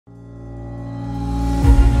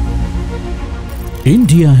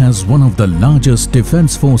India has one of the largest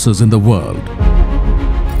defense forces in the world.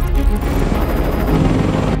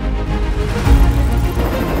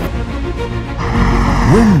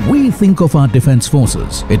 When we think of our defense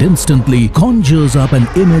forces, it instantly conjures up an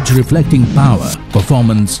image reflecting power,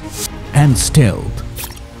 performance and stealth.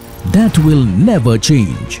 That will never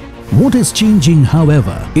change. What is changing,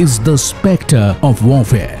 however, is the spectre of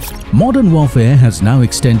warfare. Modern warfare has now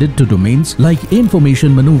extended to domains like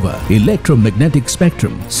information maneuver, electromagnetic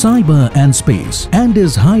spectrum, cyber and space, and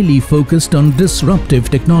is highly focused on disruptive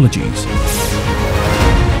technologies.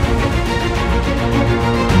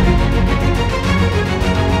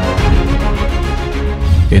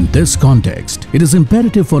 In this context, it is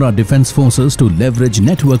imperative for our defense forces to leverage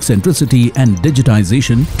network centricity and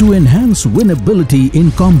digitization to enhance winnability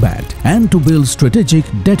in combat and to build strategic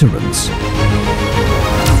deterrence.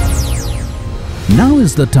 Now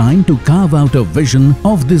is the time to carve out a vision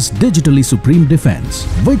of this digitally supreme defense,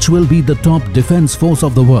 which will be the top defense force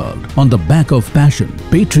of the world on the back of passion,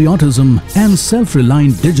 patriotism and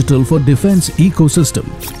self-reliant digital for defense ecosystem.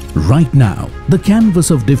 Right now, the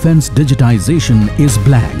canvas of defense digitization is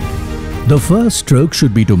blank. The first stroke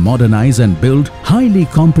should be to modernize and build highly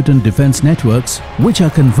competent defense networks which are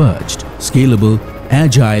converged, scalable,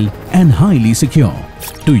 agile and highly secure.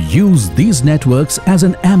 To use these networks as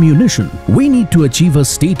an ammunition, we need to achieve a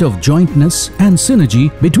state of jointness and synergy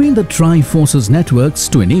between the Tri-Forces networks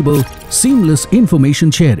to enable seamless information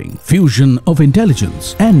sharing, fusion of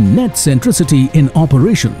intelligence, and net centricity in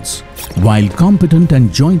operations. While competent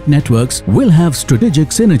and joint networks will have strategic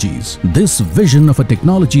synergies, this vision of a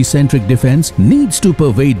technology-centric defense needs to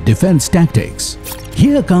pervade defense tactics.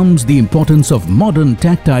 Here comes the importance of modern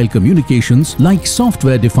tactile communications like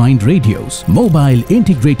software-defined radios, mobile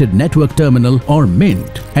integrated network terminal or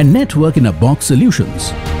MINT, and network-in-a-box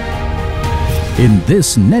solutions. In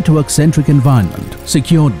this network-centric environment,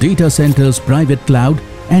 secure data centers, private cloud,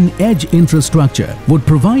 and edge infrastructure would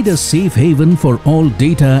provide a safe haven for all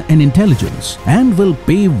data and intelligence and will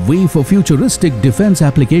pave way for futuristic defense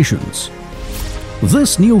applications.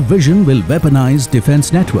 This new vision will weaponize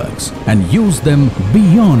defense networks and use them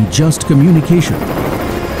beyond just communication.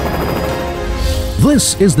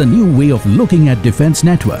 This is the new way of looking at defense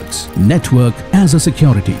networks. Network as a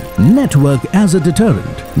security, network as a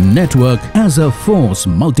deterrent, network as a force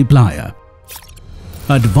multiplier.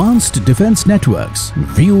 Advanced defense networks,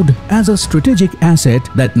 viewed as a strategic asset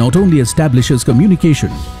that not only establishes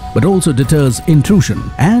communication but also deters intrusion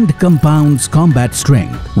and compounds combat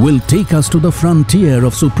strength, will take us to the frontier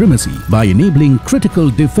of supremacy by enabling critical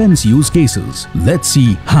defense use cases. Let's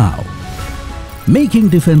see how. Making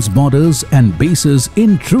defense borders and bases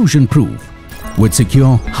intrusion-proof with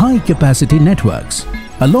secure high-capacity networks,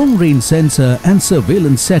 a long-range sensor and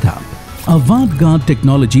surveillance setup, avant-garde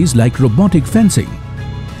technologies like robotic fencing,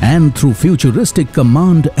 and through futuristic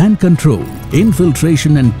command and control,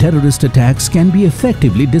 infiltration and terrorist attacks can be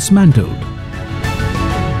effectively dismantled.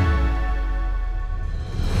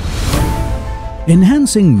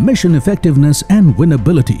 Enhancing mission effectiveness and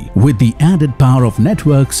winnability with the added power of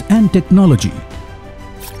networks and technology.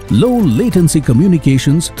 Low latency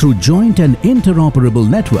communications through joint and interoperable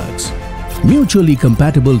networks. Mutually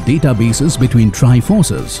compatible databases between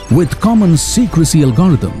Tri-Forces with common secrecy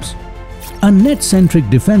algorithms. A net-centric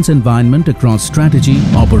defense environment across strategy,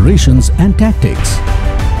 operations and tactics.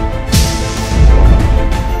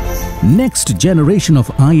 Next generation of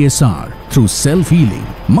ISR through self-healing,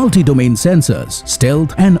 multi-domain sensors,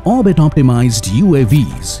 stealth and orbit-optimized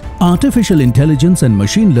UAVs, artificial intelligence and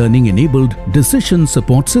machine learning enabled decision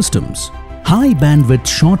support systems, high-bandwidth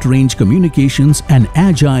short-range communications and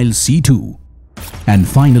agile C2. And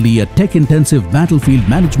finally, a tech-intensive battlefield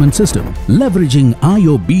management system leveraging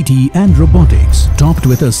IoBT and robotics, topped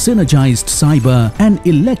with a synergized cyber and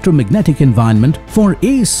electromagnetic environment for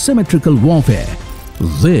asymmetrical warfare.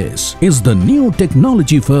 This is the new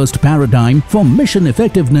technology-first paradigm for mission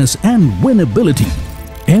effectiveness and winnability.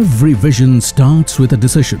 Every vision starts with a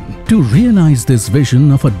decision. To realize this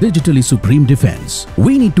vision of a digitally supreme defense,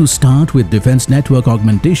 we need to start with defense network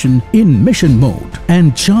augmentation in mission mode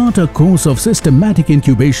and chart a course of systematic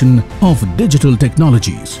incubation of digital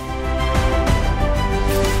technologies.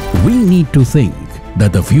 We need to think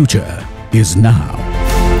that the future is now.